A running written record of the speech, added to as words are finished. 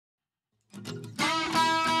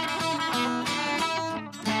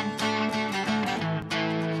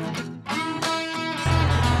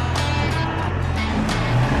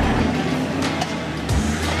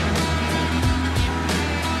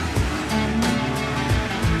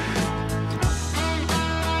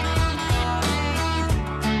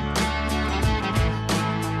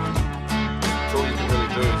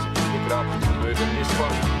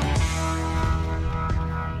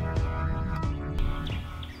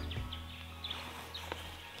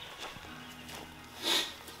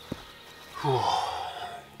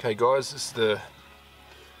Okay guys, this is the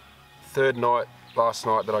last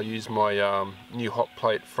night that I used my new hot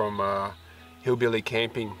plate from Hillbilly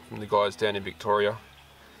camping from the guys down in Victoria.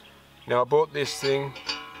 Now I bought this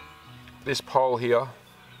pole here,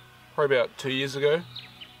 probably about 2 years ago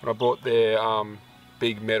when I bought their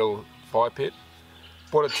big metal fire pit.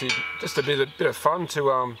 Bought it to just a bit of fun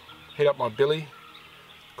to heat up my billy,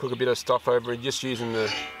 cook a bit of stuff over it, just using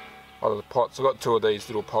the pots. I've got two of these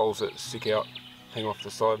little poles that stick out, hang off the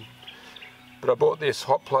side. But I bought this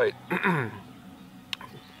hot plate and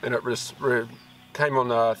it came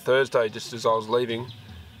on Thursday just as I was leaving,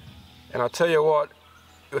 and I tell you what,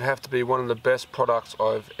 it would have to be one of the best products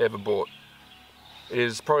I've ever bought. It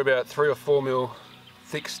is probably about 3 or 4 mil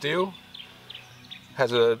thick steel,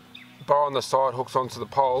 has a bar on the side, hooks onto the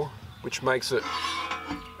pole, which makes it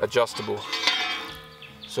adjustable.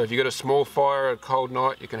 So if you've got a small fire at a cold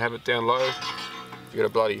night, you can have it down low. If you've got a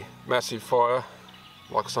bloody massive fire,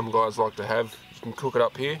 like some guys like to have, you can cook it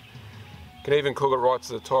up here. You can even cook it right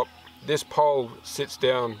to the top. This pole sits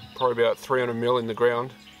down probably about 300 mil in the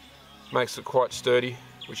ground. Makes it quite sturdy,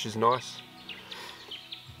 which is nice.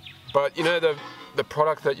 But you know, the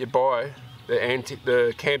product that you buy,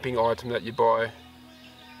 the camping item that you buy,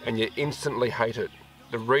 and you instantly hate it.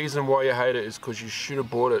 The reason why you hate it is because you should have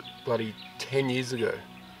bought it bloody 10 years ago.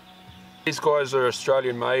 These guys are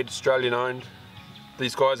Australian made, Australian owned.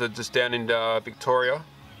 These guys are just down in Victoria.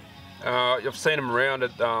 I've seen them around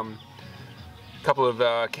at a couple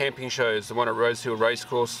of camping shows, the one at Rosehill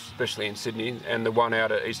Racecourse, especially in Sydney, and the one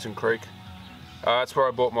out at Eastern Creek. That's where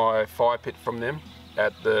I bought my fire pit from them,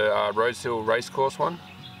 at the Rosehill Racecourse one.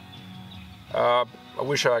 I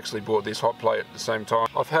wish I actually bought this hot plate at the same time.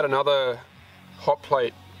 I've had another hot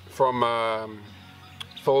plate from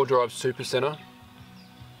Four Drive Super Centre.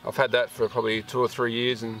 I've had that for probably 2 or 3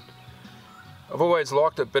 years, and I've always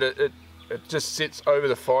liked it, but it just sits over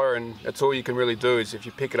the fire, and that's all you can really do is if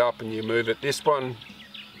you pick it up and you move it. This one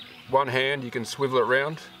hand, you can swivel it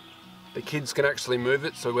around. The kids can actually move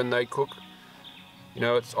it, so when they cook, you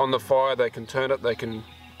know, it's on the fire, they can turn it, they can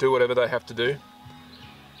do whatever they have to do.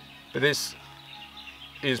 But this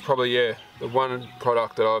is probably, yeah, the one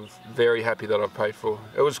product that I'm very happy that I've paid for.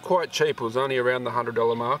 It was quite cheap, it was only around the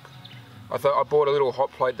 $100 mark. I bought a little hot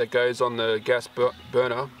plate that goes on the gas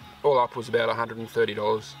burner. All up was about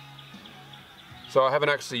 $130. So I haven't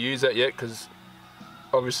actually used that yet because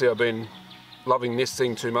obviously I've been loving this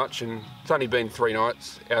thing too much, and it's only been 3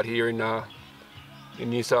 nights out here in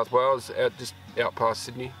New South Wales, just out past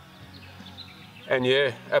Sydney. And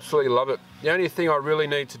yeah, absolutely love it. The only thing I really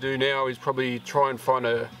need to do now is probably try and find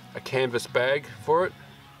a canvas bag for it.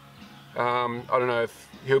 I don't know if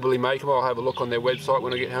Hillbilly make them. I'll have a look on their website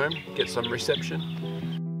when I get home, get some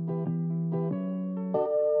reception.